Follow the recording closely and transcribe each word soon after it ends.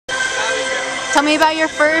Tell me about your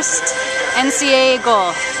first NCAA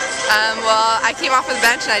goal. Well, I came off of the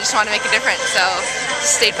bench and I just wanted to make a difference, so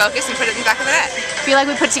stayed focused and put it in the back of the net. Feel like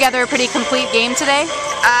we put together a pretty complete game today?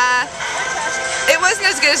 It wasn't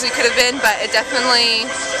as good as we could have been, but it definitely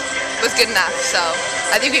was good enough, so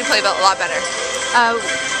I think we can play a lot better.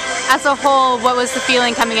 As a whole, what was the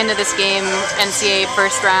feeling coming into this game, NCAA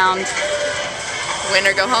first round? Win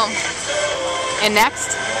or go home. And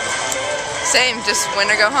next? Same, just win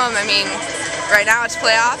or go home. I mean, right now it's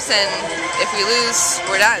playoffs, and if we lose,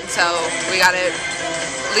 we're done, so we got to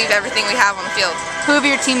leave everything we have on the field. Who of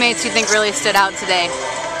your teammates do you think really stood out today?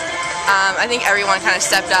 I think everyone kind of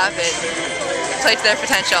stepped up and played to their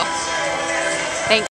potential.